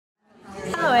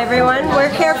everyone.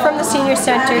 We're here from the Senior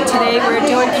Center today. We're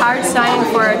doing card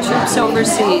signing for our troops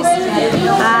overseas.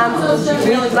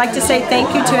 We'd like to say thank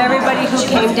you to everybody who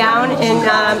came down and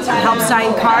helped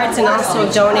sign cards and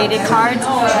also donated cards,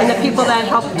 and the people that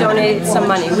helped donate some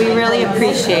money. We really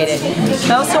appreciate it.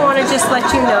 I also want to just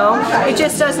let you know, it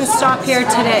just doesn't stop here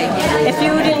today. If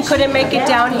you couldn't make it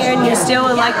down here and you still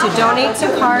would like to donate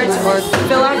some cards or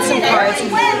fill out some cards,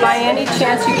 by any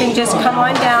chance you can just come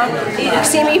on down,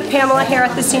 see me, Pamela, here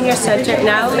at the Senior Center, and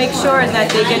I'll make sure that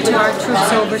they get to our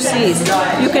troops overseas.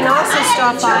 You can also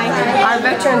stop by our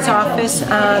Veterans Office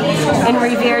in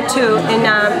Revere too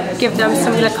and give them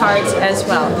some of the cards as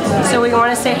well. So we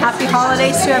want to say happy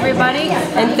holidays to everybody,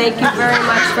 and thank you very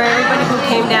much for everybody who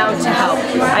came down to help.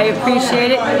 I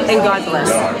appreciate it, and God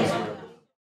bless.